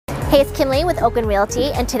Hey, it's Kinley with Oakland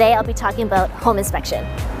Realty, and today I'll be talking about home inspection.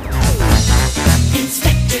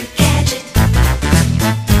 Inspector Gadget.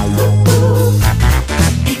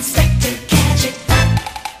 Inspector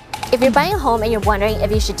Gadget. If you're buying a home and you're wondering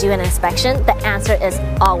if you should do an inspection, the answer is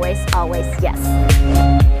always yes.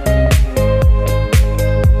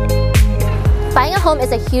 Buying a home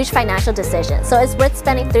is a huge financial decision, so it's worth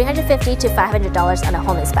spending $350 to $500 on a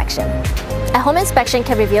home inspection. A home inspection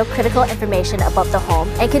can reveal critical information about the home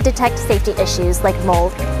and can detect safety issues like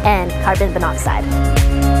mold and carbon monoxide.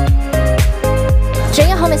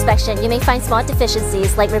 During a home inspection, you may find small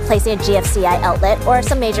deficiencies like replacing a GFCI outlet or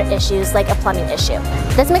some major issues like a plumbing issue.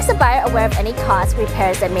 This makes the buyer aware of any costs,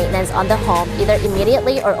 repairs, and maintenance on the home either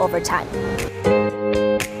immediately or over time.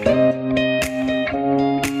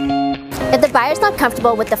 If the buyer is not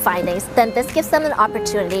comfortable with the findings, then this gives them an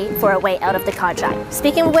opportunity for a way out of the contract.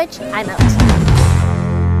 Speaking of which, I'm out.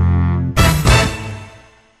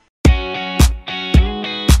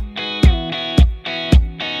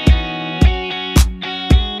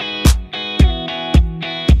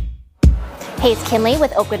 Hey, it's Kinley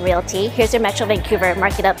with Oakland Realty. Here's your Metro Vancouver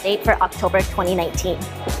market update for October 2019.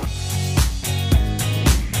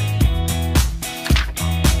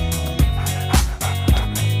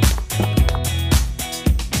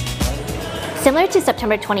 Similar to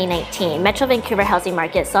September 2019, Metro Vancouver housing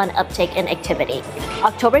market saw an uptick in activity.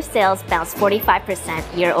 October sales bounced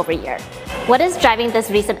 45% year over year. What is driving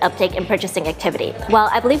this recent uptick in purchasing activity?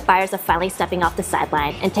 Well, I believe buyers are finally stepping off the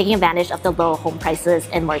sideline and taking advantage of the low home prices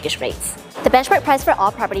and mortgage rates. The benchmark price for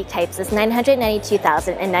all property types is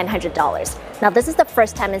 $992,900. Now, this is the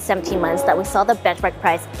first time in 17 months that we saw the benchmark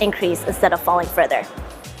price increase instead of falling further.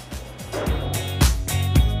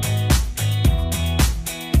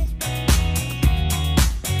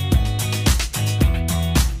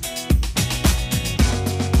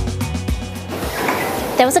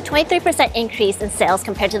 There was a 23% increase in sales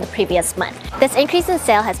compared to the previous month. This increase in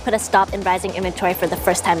sale has put a stop in rising inventory for the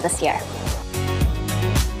first time this year.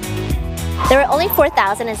 There were only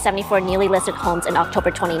 4,074 newly listed homes in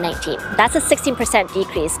October 2019. That's a 16%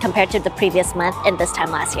 decrease compared to the previous month and this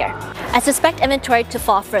time last year. I suspect inventory to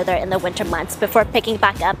fall further in the winter months before picking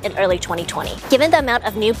back up in early 2020, given the amount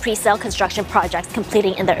of new pre-sale construction projects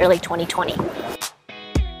completing in the early 2020.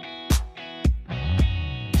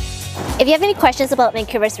 If you have any questions about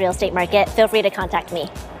Vancouver's real estate market, feel free to contact me.